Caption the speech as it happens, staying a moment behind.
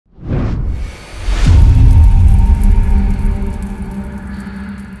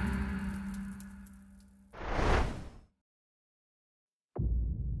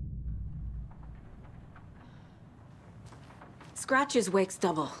Scratch's wake's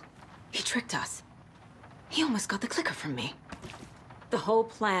double. He tricked us. He almost got the clicker from me. The whole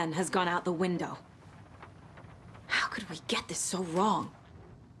plan has gone out the window. How could we get this so wrong?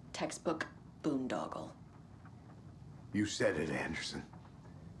 Textbook boondoggle. You said it, Anderson.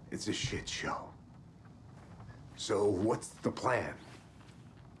 It's a shit show. So what's the plan?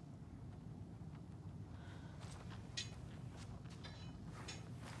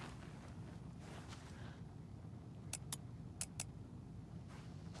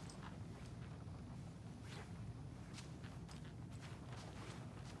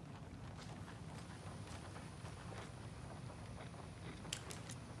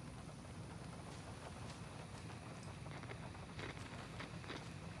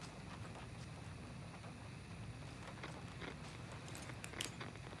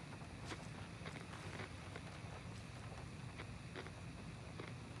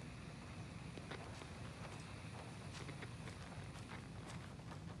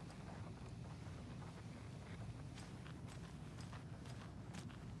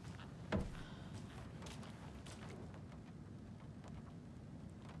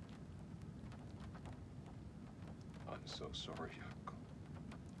 I'm so sorry, Uncle.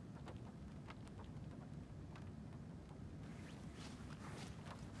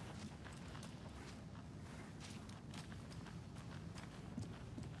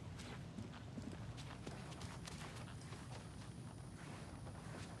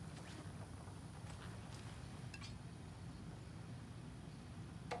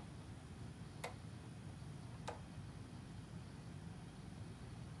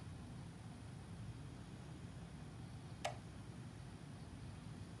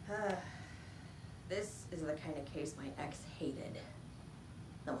 This is the kind of case my ex hated.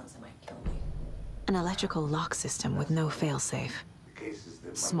 The ones that might kill me. An electrical lock system with no failsafe. The cases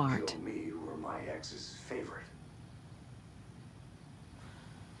that Smart. might kill me were my ex's favorite.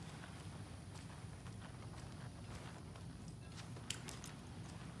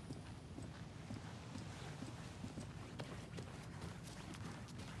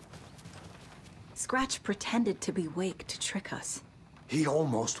 Scratch pretended to be Wake to trick us. He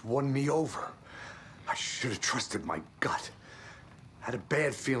almost won me over. I should have trusted my gut. Had a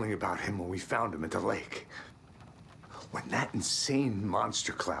bad feeling about him when we found him at the lake. When that insane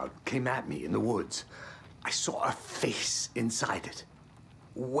monster cloud came at me in the woods, I saw a face inside it.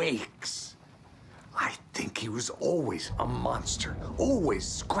 Wake's. I think he was always a monster. Always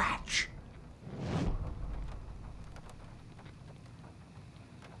Scratch.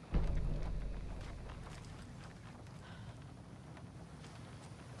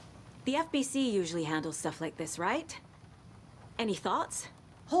 The FBC usually handles stuff like this, right? Any thoughts?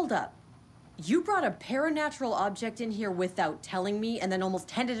 Hold up. You brought a paranatural object in here without telling me and then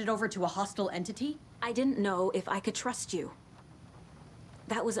almost handed it over to a hostile entity? I didn't know if I could trust you.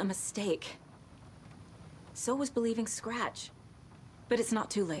 That was a mistake. So was believing Scratch. But it's not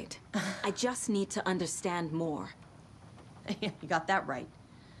too late. I just need to understand more. You got that right.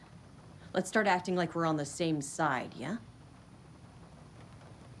 Let's start acting like we're on the same side, yeah?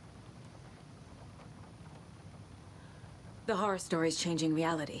 The horror story's changing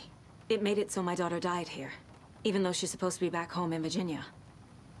reality. It made it so my daughter died here, even though she's supposed to be back home in Virginia.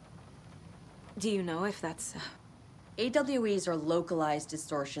 Do you know if that's... AWEs are localized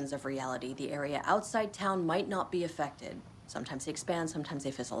distortions of reality. The area outside town might not be affected. Sometimes they expand, sometimes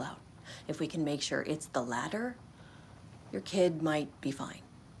they fizzle out. If we can make sure it's the latter, your kid might be fine.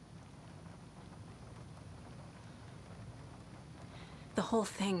 The whole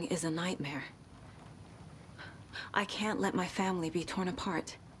thing is a nightmare. I can't let my family be torn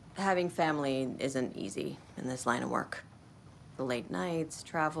apart. Having family isn't easy in this line of work. The late nights,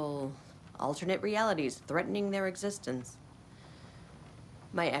 travel, alternate realities threatening their existence.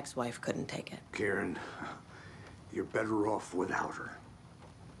 My ex-wife couldn't take it. Karen, you're better off without her.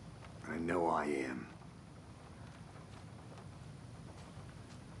 I know I am.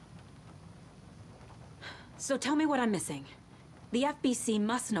 So tell me what I'm missing. The FBC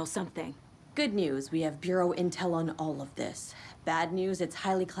must know something. Good news, we have Bureau intel on all of this. Bad news, it's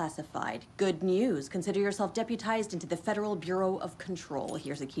highly classified. Good news, consider yourself deputized into the Federal Bureau of Control.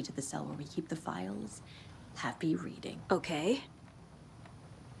 Here's a key to the cell where we keep the files. Happy reading. Okay.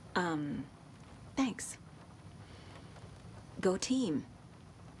 Thanks. Go team.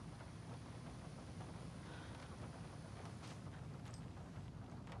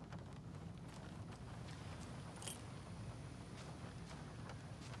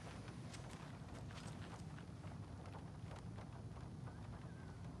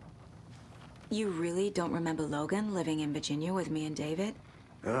 You really don't remember Logan living in Virginia with me and David?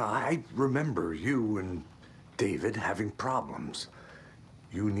 I remember you and David having problems.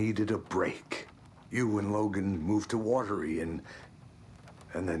 You needed a break. You and Logan moved to Watery and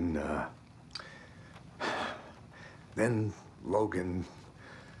then Logan,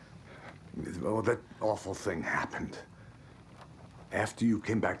 well, that awful thing happened. After you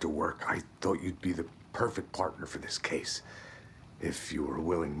came back to work, I thought you'd be the perfect partner for this case, if you were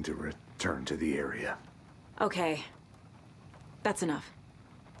willing to return to the area. Okay. That's enough.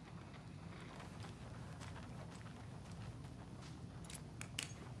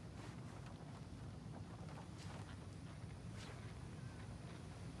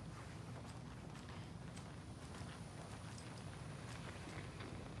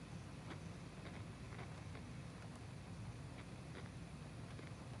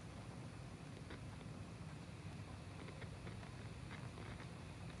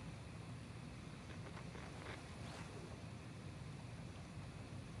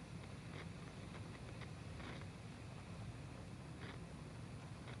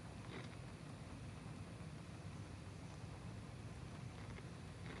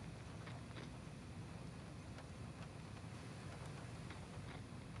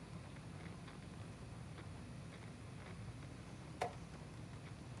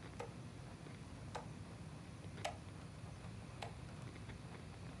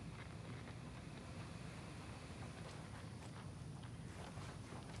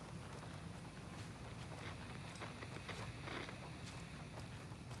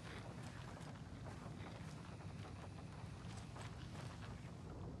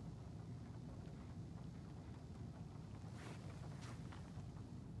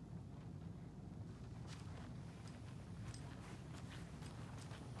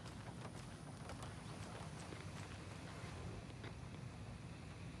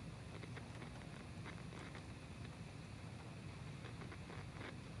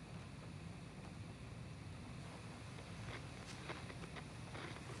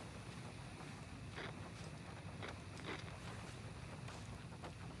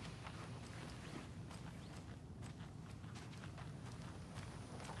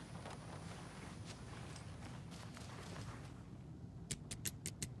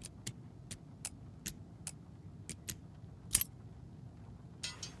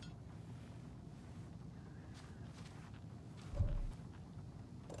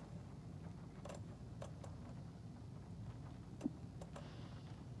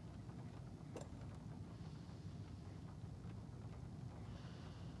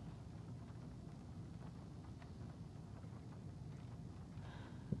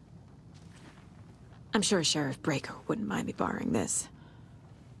 I'm sure Sheriff Breaker wouldn't mind me borrowing this.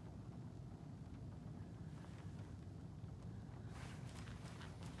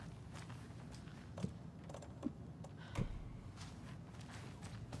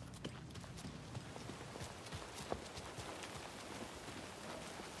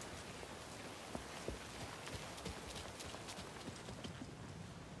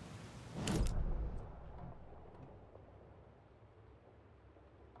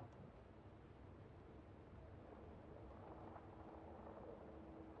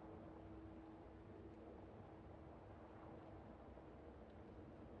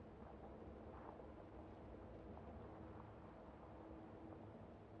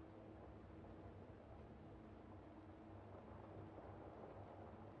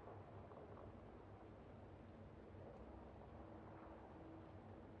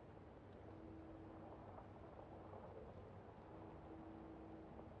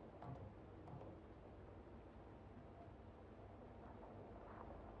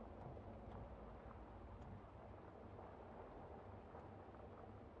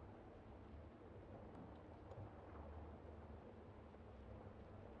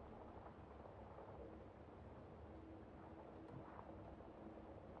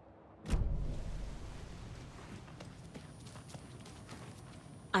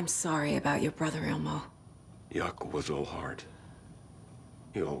 I'm sorry about your brother, Ilmo. Yuck was all heart.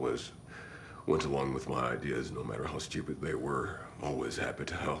 He always went along with my ideas, no matter how stupid they were. Always happy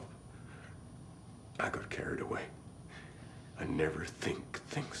to help. I got carried away. I never think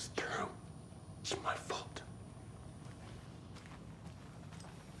things through. It's my fault.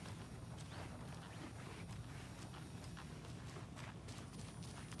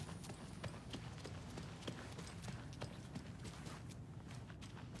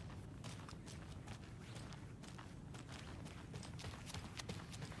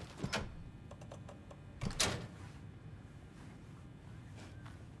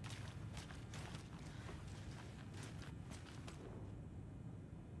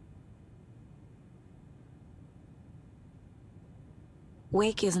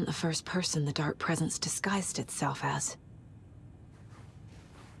 Wake isn't the first person the Dark Presence disguised itself as.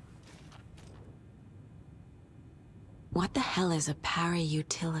 What the hell is a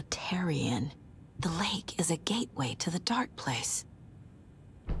para-utilitarian? The lake is a gateway to the dark place.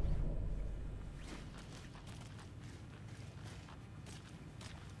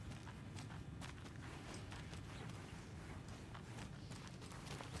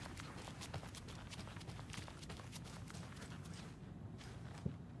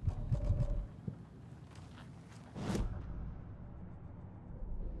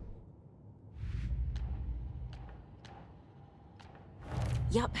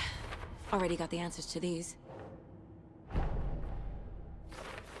 Yup. Already got the answers to these.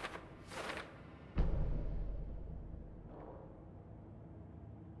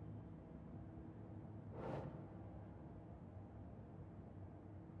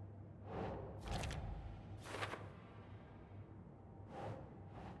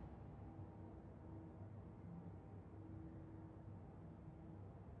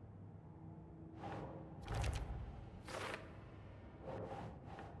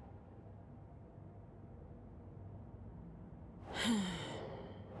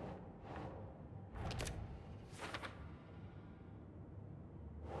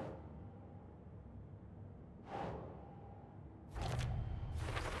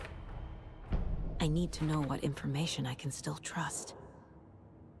 I need to know what information I can still trust.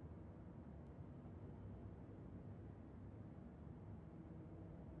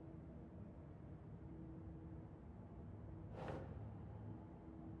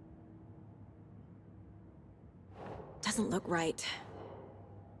 Doesn't look right.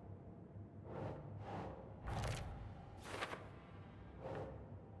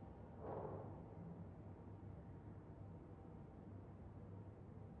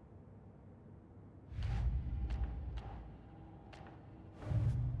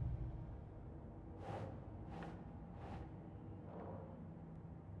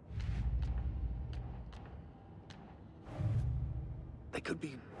 They could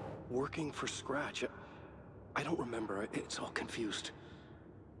be working for Scratch. I don't remember. It's all confused.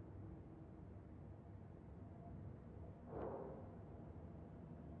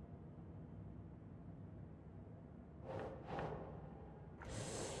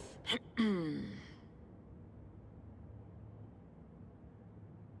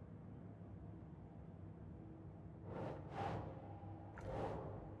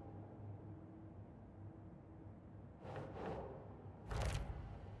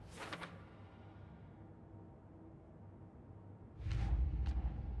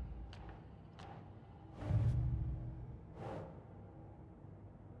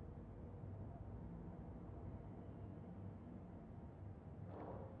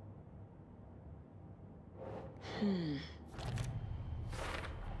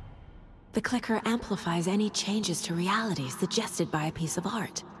 The clicker amplifies any changes to reality suggested by a piece of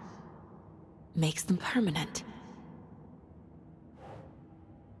art. Makes them permanent.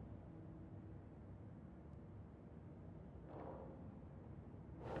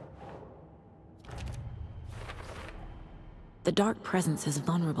 The Dark Presence is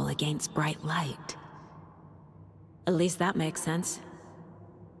vulnerable against bright light. At least that makes sense.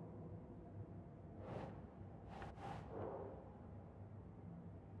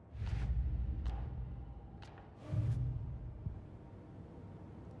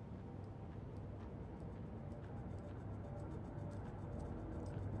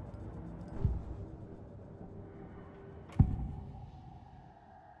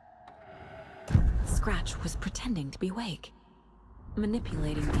 Scratch was pretending to be Wake,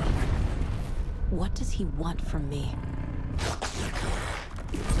 manipulating me. What does he want from me?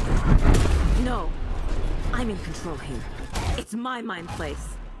 No! I'm in control here. It's my mind place.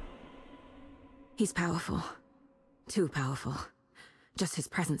 He's powerful. Too powerful. Just his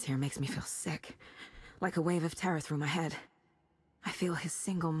presence here makes me feel sick. Like a wave of terror through my head. I feel his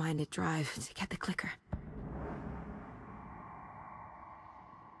single-minded drive to get the clicker.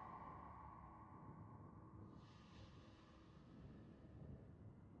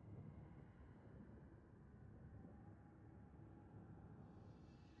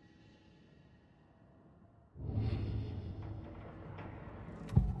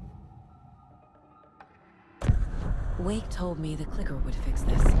 Wake told me the clicker would fix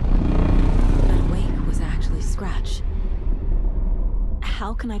this. But Wake was actually Scratch.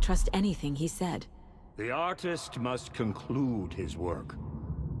 How can I trust anything he said? The artist must conclude his work.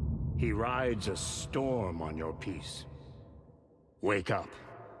 He rides a storm on your piece. Wake up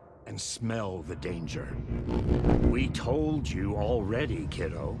and smell the danger. We told you already,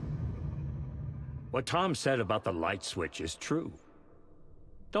 kiddo. What Tom said about the light switch is true.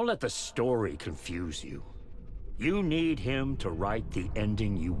 Don't let the story confuse you. You need him to write the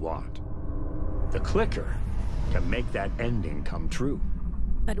ending you want. The clicker can make that ending come true.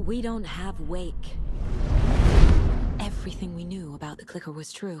 But we don't have Wake. Everything we knew about the clicker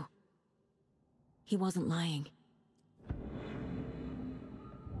was true. He wasn't lying.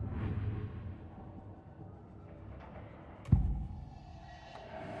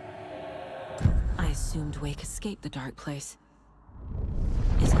 I assumed Wake escaped the dark place.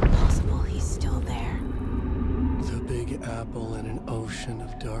 Is it possible he's still there? The Big Apple in an ocean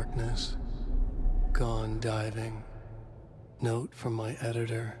of darkness. Gone diving. Note from my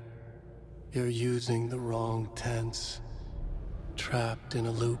editor. You're using the wrong tense. Trapped in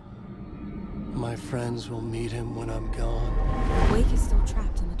a loop. My friends will meet him when I'm gone. Wake is still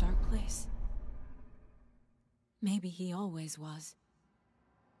trapped in the dark place. Maybe he always was.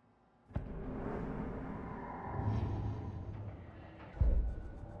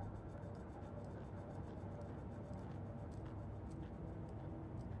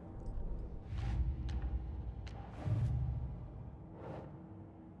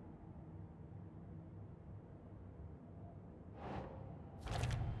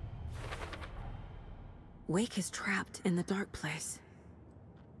 Wake is trapped in the dark place.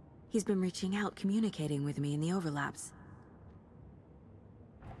 He's been reaching out, communicating with me in the overlaps.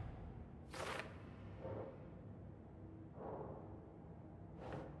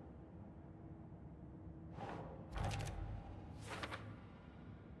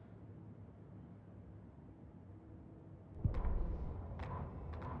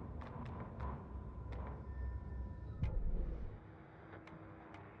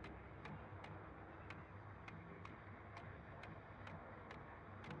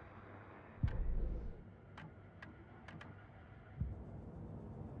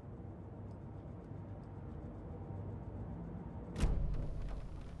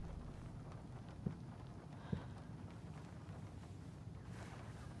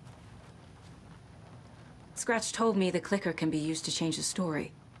 Scratch told me the clicker can be used to change the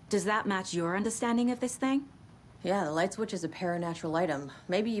story. Does that match your understanding of this thing? Yeah, the light switch is a paranatural item,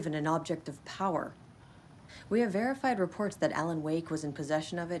 maybe even an object of power. We have verified reports that Alan Wake was in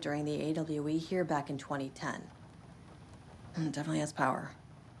possession of it during the AWE here back in 2010. It definitely has power.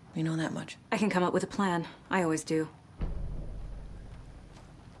 We know that much. I can come up with a plan. I always do.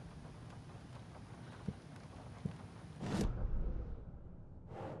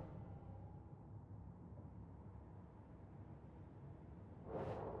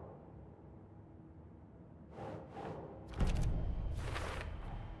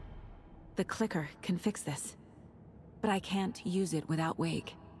 The clicker can fix this. But I can't use it without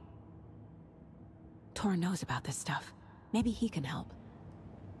Wake. Tor knows about this stuff. Maybe he can help.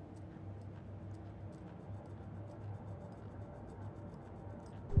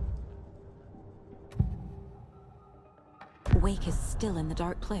 Wake is still in the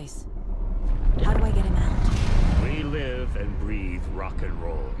dark place. How do I get him out? We live and breathe rock and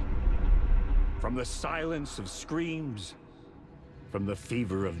roll. From the silence of screams, from the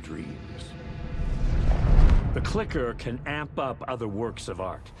fever of dreams. The clicker can amp up other works of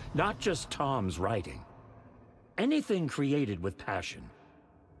art, not just Tom's writing. Anything created with passion.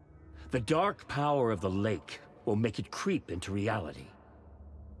 The dark power of the lake will make it creep into reality.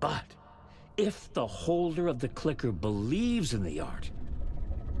 But if the holder of the clicker believes in the art,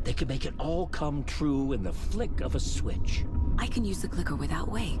 they can make it all come true in the flick of a switch. I can use the clicker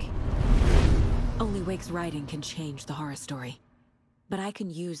without Wake. Only Wake's writing can change the horror story. But I can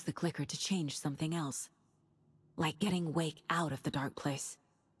use the clicker to change something else. Like getting Wake out of the dark place.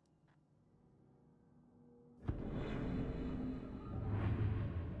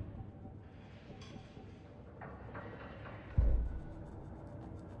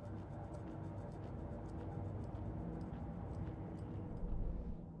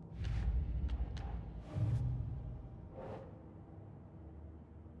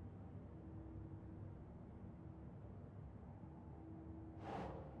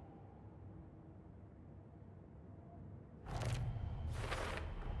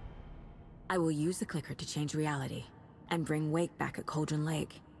 I will use the clicker to change reality, and bring Wake back at Cauldron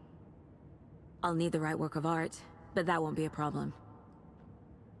Lake. I'll need the right work of art, but that won't be a problem.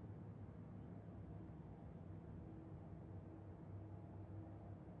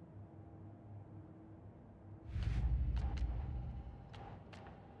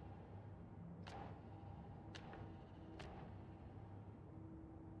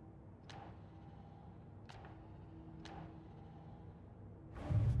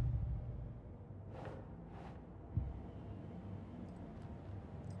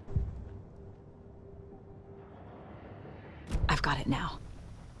 I've got it now.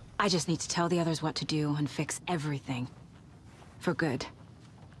 I just need to tell the others what to do and fix everything. For good.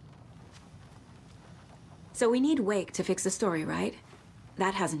 So we need Wake to fix the story, right?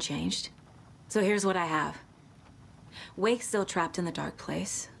 That hasn't changed. So here's what I have. Wake's still trapped in the dark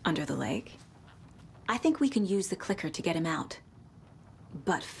place, under the lake. I think we can use the clicker to get him out.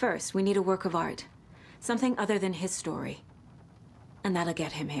 But first, we need a work of art. Something other than his story. And that'll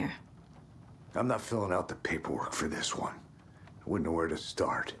get him here. I'm not filling out the paperwork for this one. I wouldn't know where to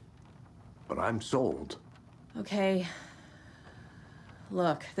start. But I'm sold. Okay.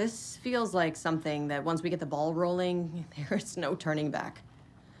 Look, this feels like something that once we get the ball rolling, there's no turning back.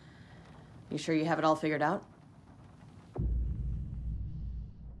 You sure you have it all figured out?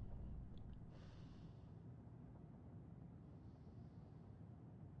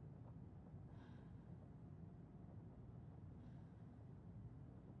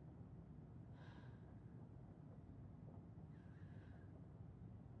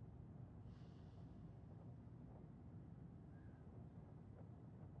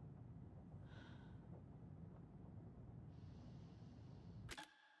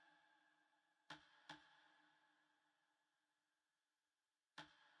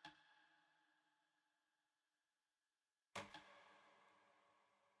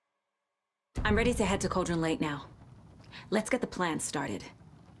 I'm ready to head to Cauldron Lake now. Let's get the plan started.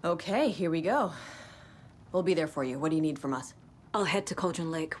 Okay, here we go. We'll be there for you. What do you need from us? I'll head to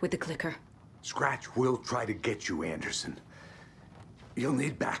Cauldron Lake with the clicker. Scratch will try to get you, Anderson. You'll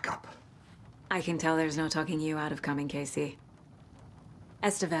need backup. I can tell there's no talking you out of coming, Casey.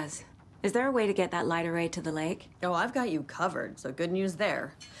 Estevez, is there a way to get that light array to the lake? Oh, I've got you covered, so good news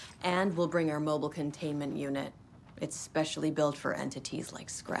there. And we'll bring our mobile containment unit. It's specially built for entities like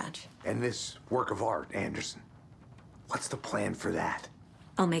Scratch. And this work of art, Anderson. What's the plan for that?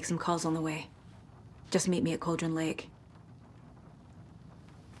 I'll make some calls on the way. Just meet me at Cauldron Lake.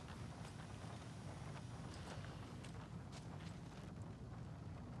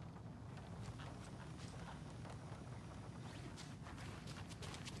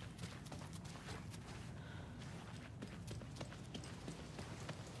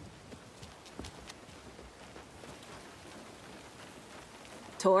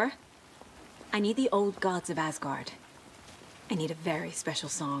 Tor, I need the old gods of Asgard. I need a very special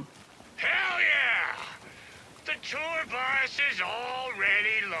song. Hell yeah! The tour bus is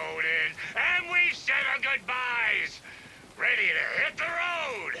already loaded, and we've said our goodbyes. Ready to hit the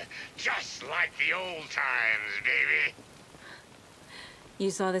road, just like the old times, baby.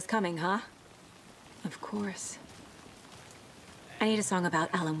 You saw this coming, huh? Of course. I need a song about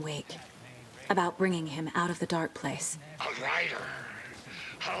Alan Wake. About bringing him out of the dark place. A rider.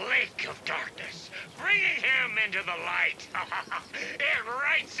 A lake of darkness, bringing him into the light. It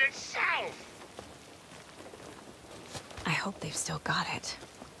writes itself. I hope they've still got it.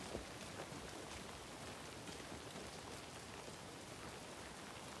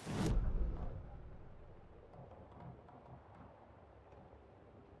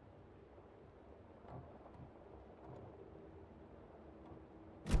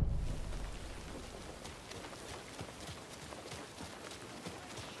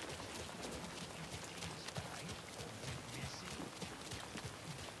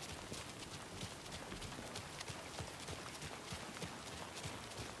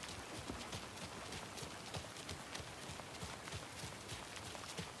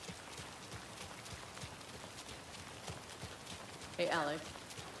 Hey, Alex.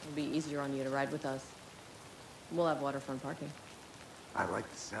 It'll be easier on you to ride with us. We'll have waterfront parking. I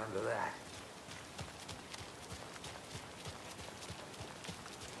like the sound of that.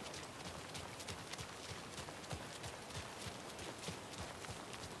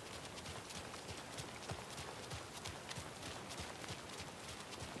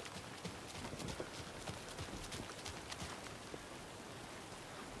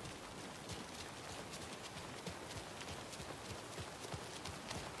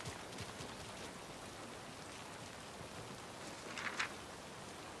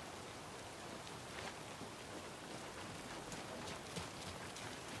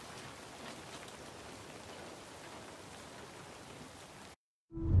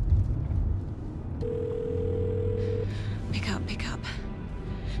 Pick up.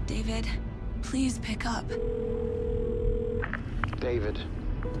 David, please pick up. David.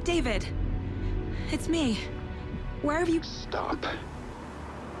 David! It's me. Where have you... Stop.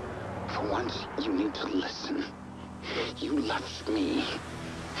 For once, you need to listen. You left me.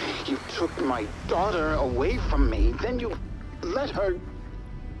 You took my daughter away from me. Then you let her...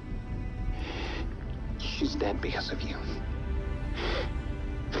 She's dead because of you.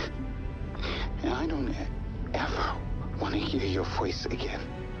 And I don't ever want to hear your voice again.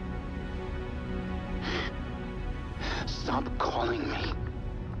 stop calling me?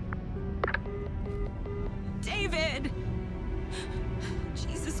 David!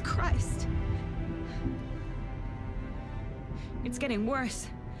 Jesus Christ. It's getting worse.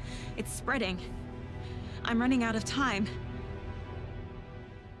 It's spreading. I'm running out of time.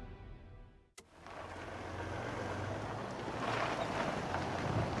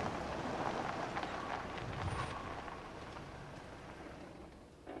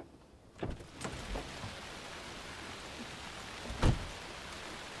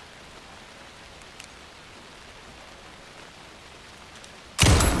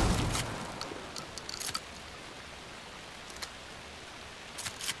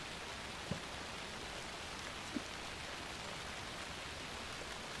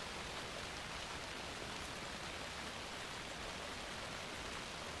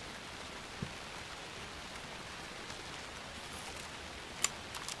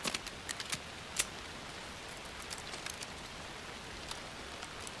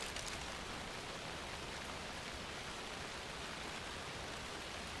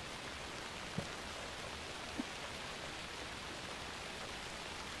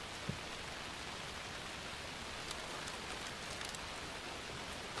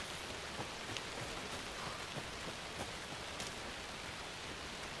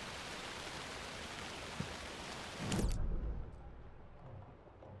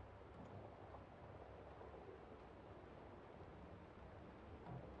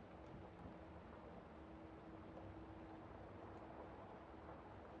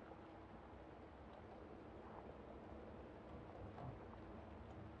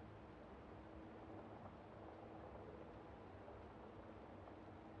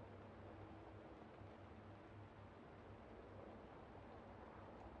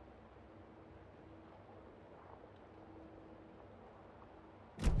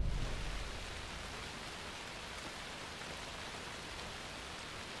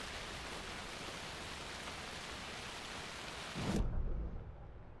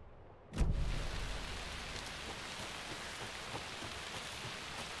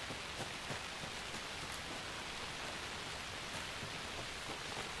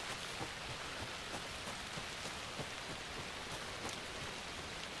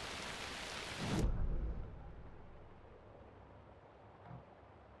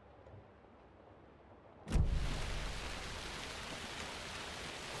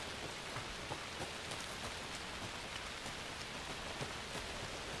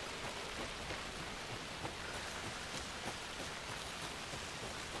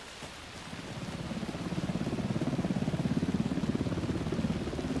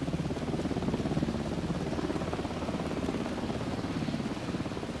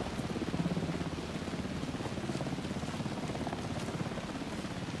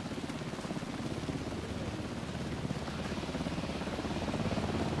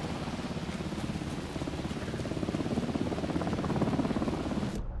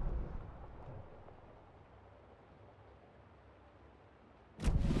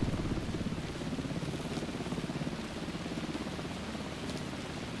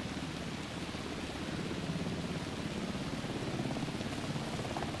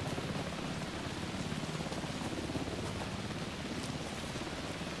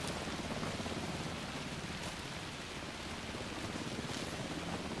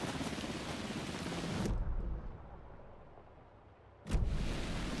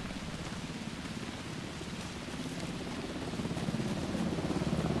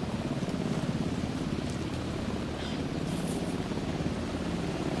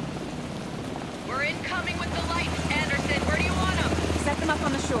 Incoming with the lights. Anderson, where do you want them? Set them up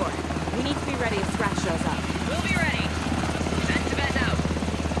on the shore. We need to be ready if Scratch shows up. We'll be ready. Send to bed out.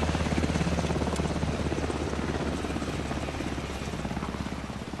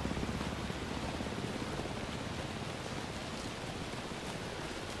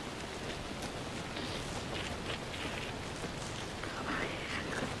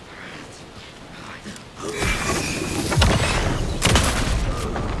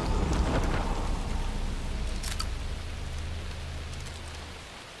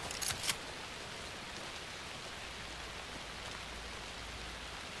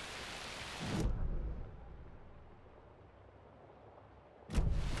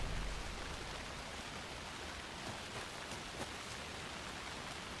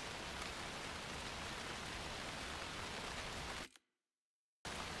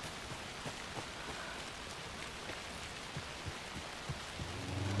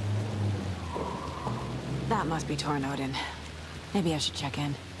 That must be torn, Odin. Maybe I should check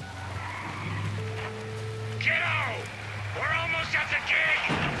in. Kiddo! We're almost at the gig!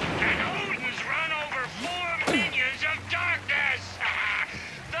 And Odin's run over 4 minions of darkness!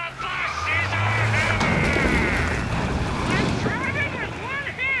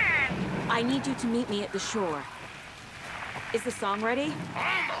 to meet me at the shore. Is the song ready?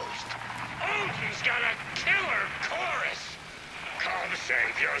 Almost. Odin's got a killer chorus. Come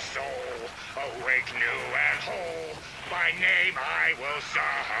save your soul, awake new and whole. By name I will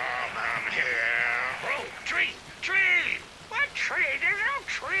summon here. Oh, tree, tree! What tree? There's no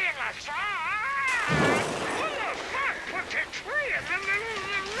tree in the song! Who the fuck put a tree in the middle of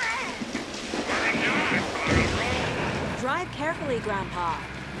the road? We're not gonna roll. Drive carefully, Grandpa.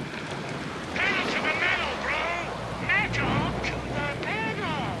 Pedal to the metal, bro! Metal to the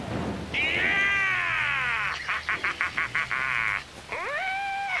pedal! Yeah!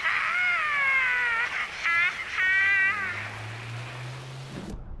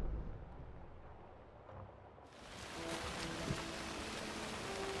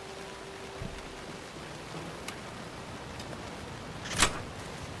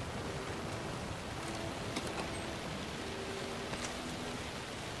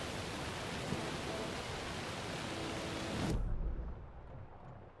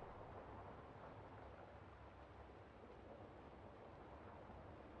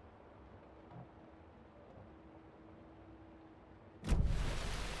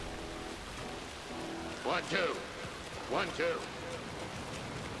 One, two. 1, 2.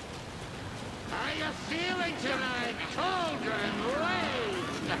 How you feeling tonight, Cauldron Rain?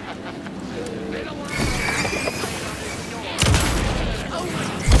 Been a while.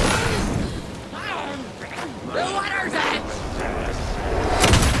 The water's edge!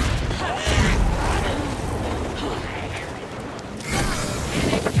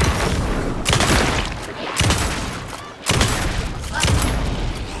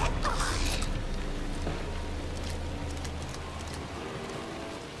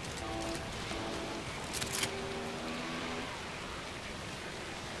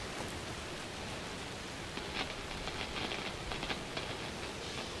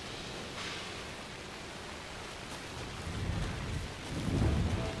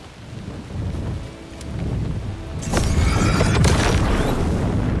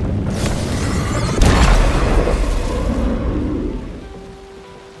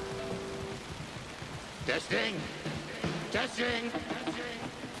 Testing. Testing.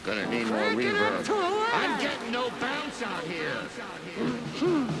 Gonna need more reverb. I'm getting no bounce out here.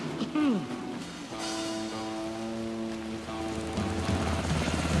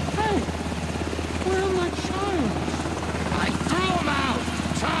 Hey, where are my chimes? I threw them out.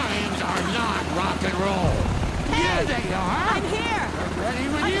 Chimes are not rock and roll. Hey, Yeah, they are. I'm here! They're ready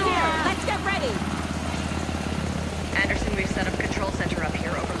when I'm you here! are. Let's get ready! Anderson, we've set up a control center up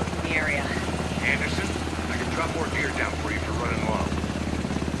here overlooking the area. Anderson, I can drop more gear down for you for running low.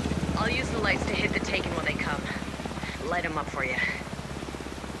 I'll use the lights to hit the Taken when they come. Light them up for you.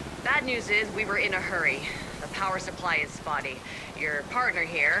 Bad news is we were in a hurry. The power supply is spotty. Your partner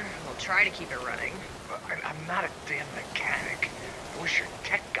here will try to keep it running. I'm not a damn mechanic. I wish your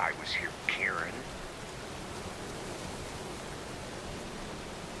tech guy was here, Karen.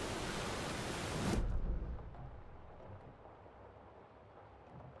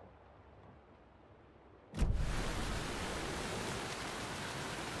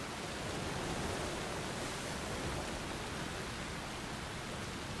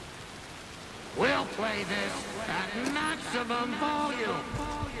 We'll play this at maximum volume.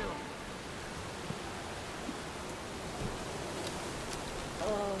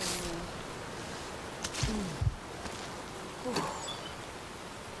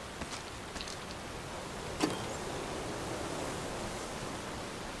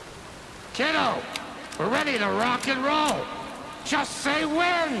 Kiddo, we're ready to rock and roll. Just say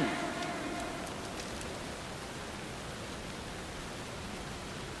when.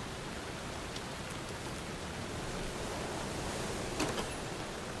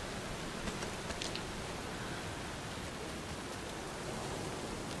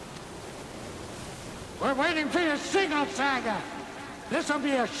 We're waiting for your signal, Saga. This'll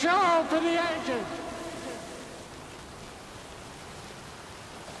be a show for the ages.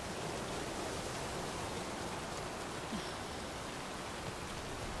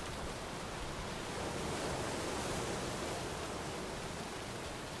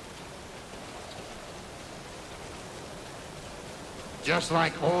 Just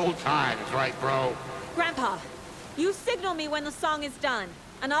like old times, right, bro? Grandpa, you signal me when the song is done,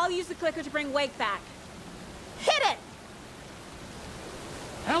 and I'll use the clicker to bring Wake back. Hit it!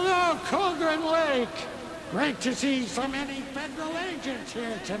 Hello, Cauldron Lake. Great to see so many federal agents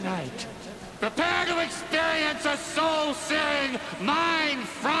here tonight. Prepare to experience a soul-searing,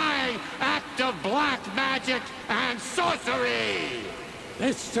 mind-frying act of black magic and sorcery!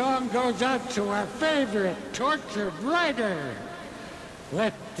 This song goes out to our favorite tortured writer.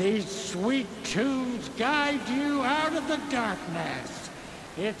 Let these sweet tunes guide you out of the darkness.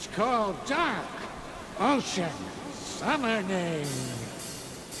 It's called Dark Ocean Summoning.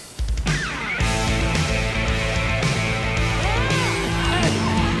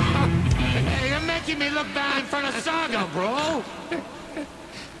 Hey, you're making me look bad in front of Saga, bro.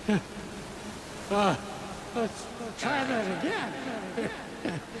 Let's try that again.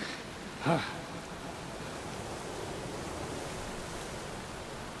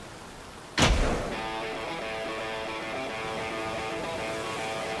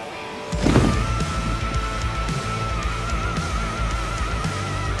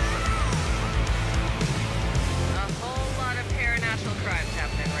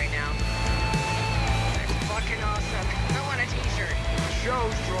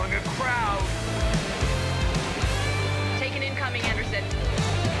 Show's drawing a crowd. Taken incoming, Anderson.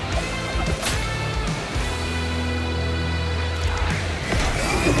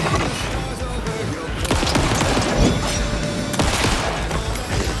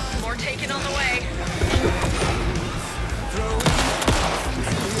 More taken on the way.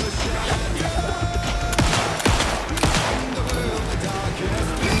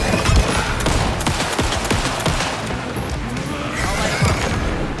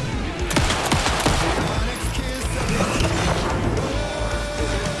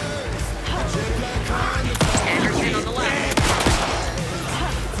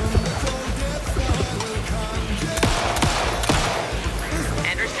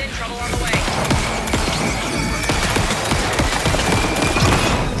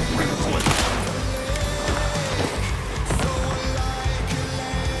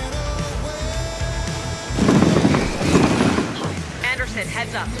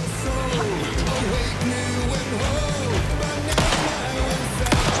 Heads up.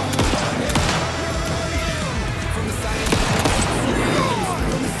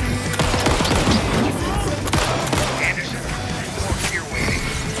 Anderson, more here waiting.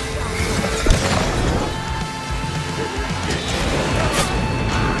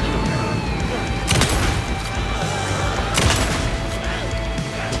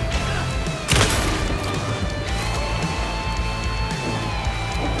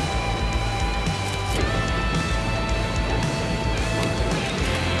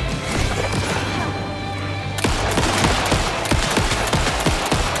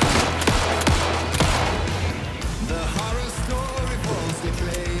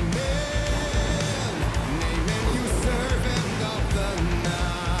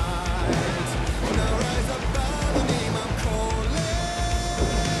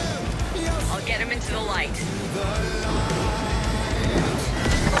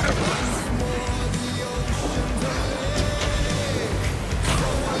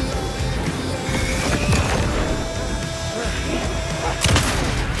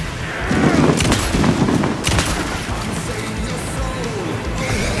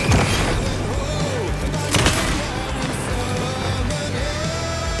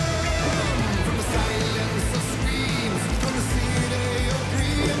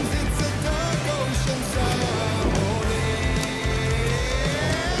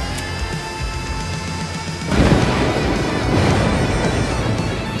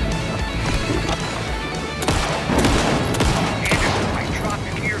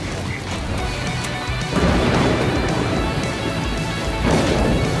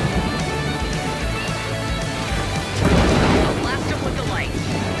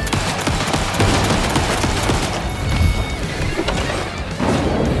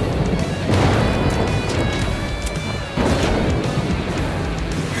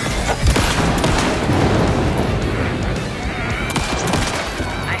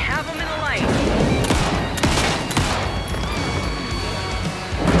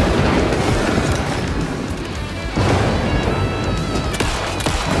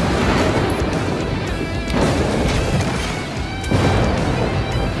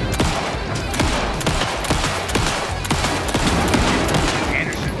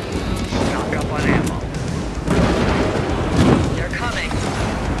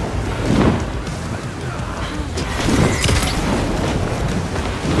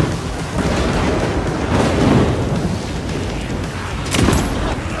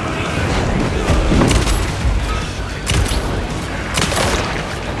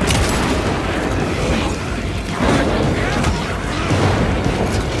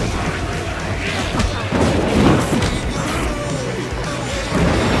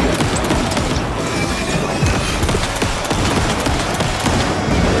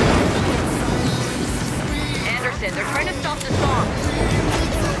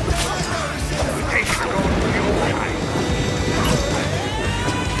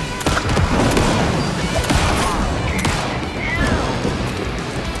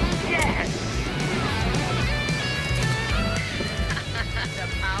 The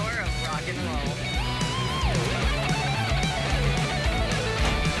power of rock and roll.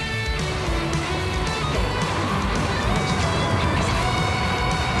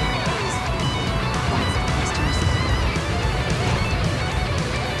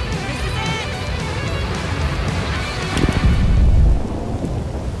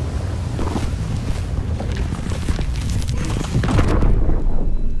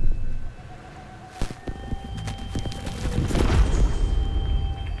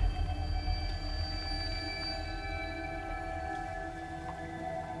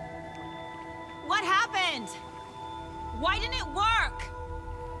 What happened? Why didn't it work?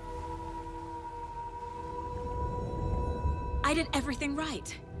 I did everything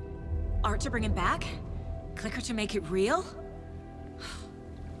right. Art to bring him back? Clicker to make it real?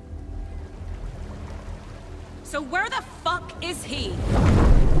 So where the fuck is he?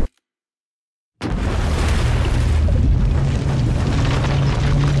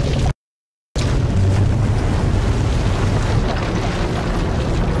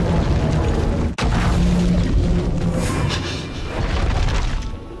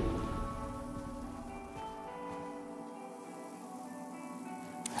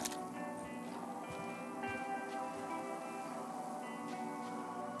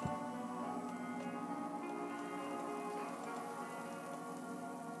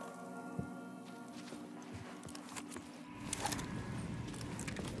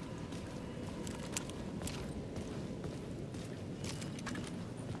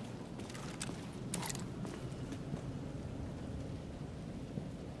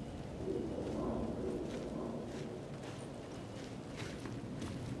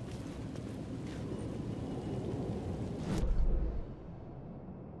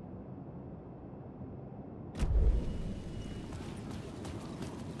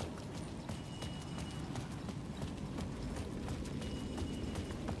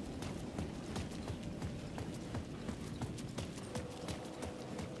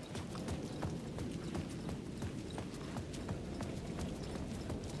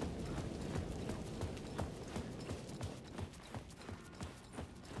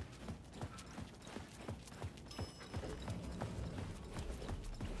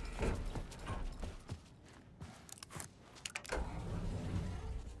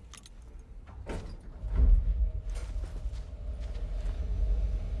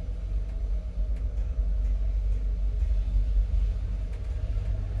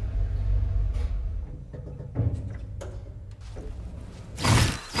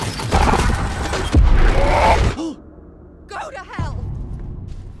 Go to hell!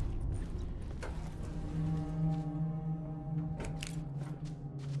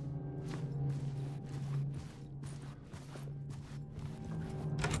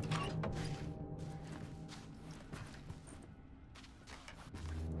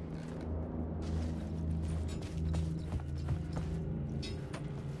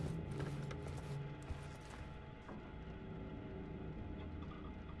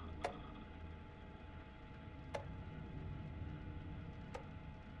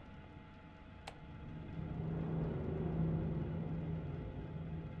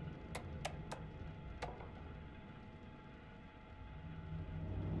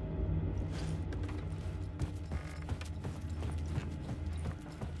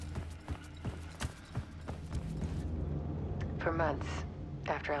 For months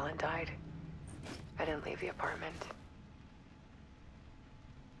after Ellen died, I didn't leave the apartment.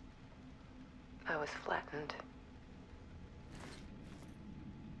 I was flattened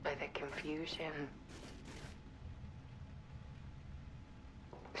by the confusion,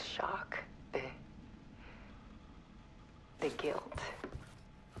 the shock, the guilt,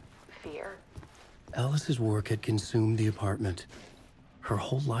 fear. Alice's work had consumed the apartment. Her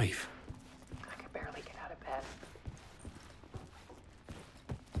whole life. I could barely get out of bed.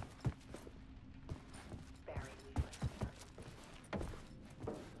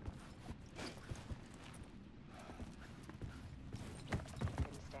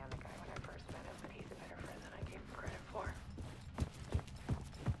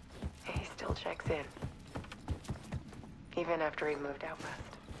 Checks in, even after he moved out west.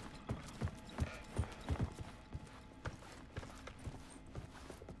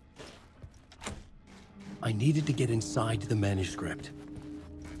 I needed to get inside the manuscript.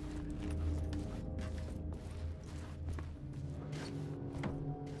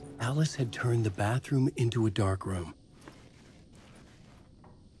 Alice had turned the bathroom into a dark room.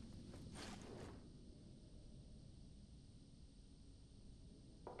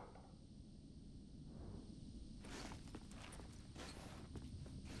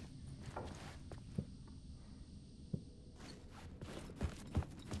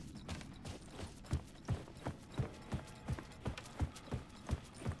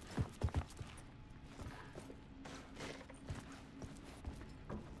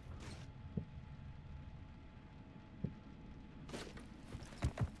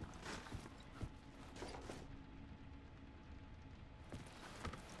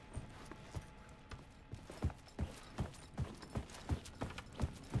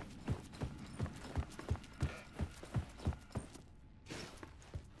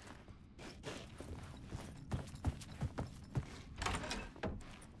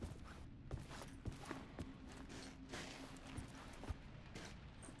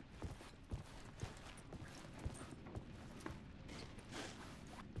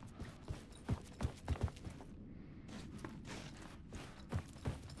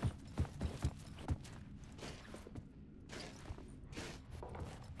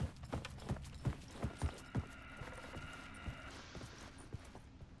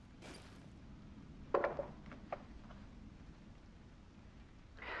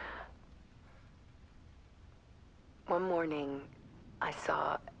 One morning, I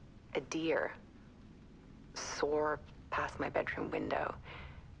saw a deer soar past my bedroom window.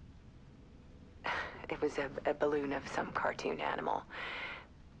 It was a balloon of some cartoon animal.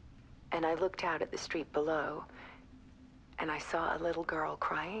 And I looked out at the street below, and I saw a little girl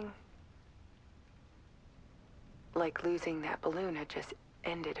crying. Like losing that balloon had just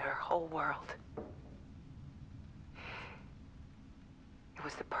ended her whole world. It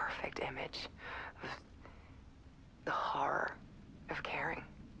was the perfect image of the horror of caring.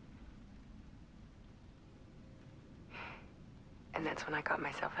 And that's when I got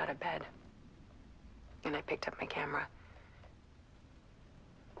myself out of bed. And I picked up my camera.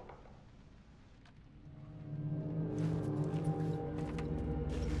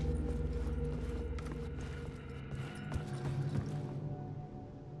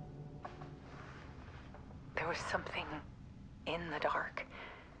 There was something in the dark.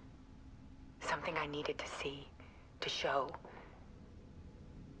 Something I needed to see, to show.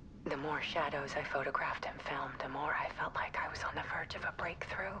 The more shadows I photographed and filmed, the more I felt like I was on the verge of a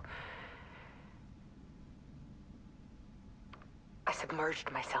breakthrough. I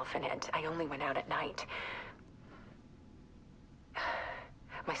submerged myself in it. I only went out at night.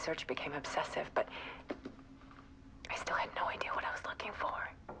 My search became obsessive, but I still had no idea what I was looking for.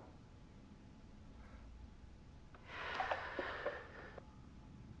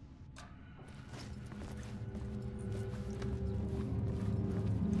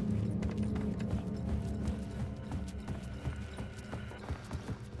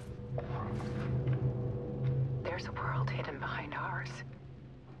 There's a world hidden behind ours.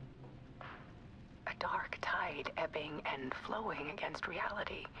 A dark tide ebbing and flowing against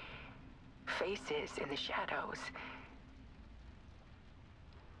reality. Faces in the shadows.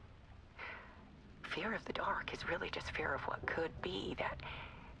 Fear of the dark is really just fear of what could be,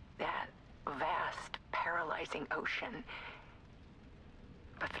 that vast, paralyzing ocean.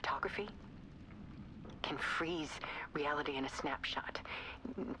 But photography can freeze reality in a snapshot,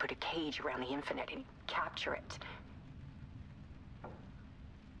 put a cage around the infinite and capture it.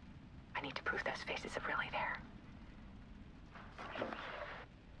 I need to prove those faces are really there.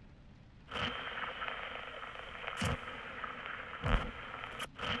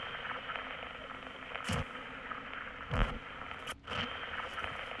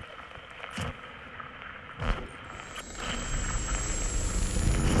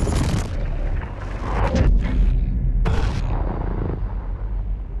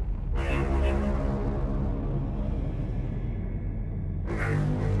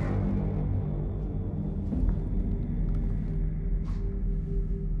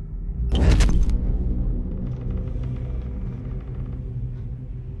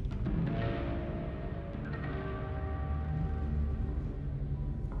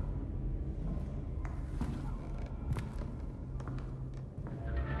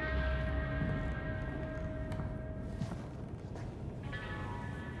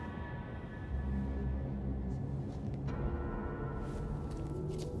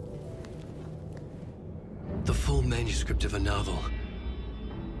 The full manuscript of a novel.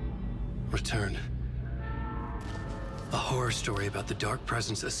 Return. A horror story about the dark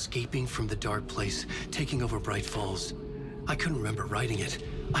presence escaping from the dark place, taking over Bright Falls. I couldn't remember writing it.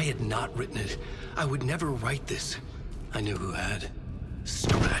 I had not written it. I would never write this. I knew who had.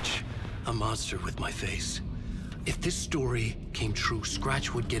 Scratch. A monster with my face. If this story came true,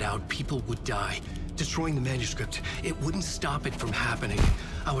 Scratch would get out, people would die. Destroying the manuscript, it wouldn't stop it from happening.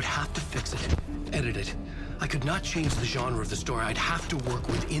 I would have to fix it, edit it. I could not change the genre of the story. I'd have to work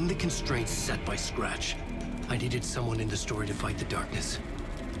within the constraints set by Scratch. I needed someone in the story to fight the darkness.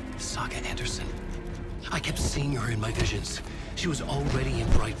 Saga Anderson. I kept seeing her in my visions. She was already in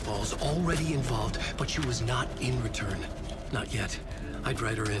Bright Falls, already involved, but she was not in Return. Not yet. I'd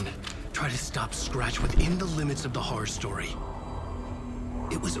write her in. Try to stop Scratch within the limits of the horror story.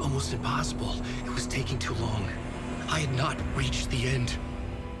 It was almost impossible. It was taking too long. I had not reached the end.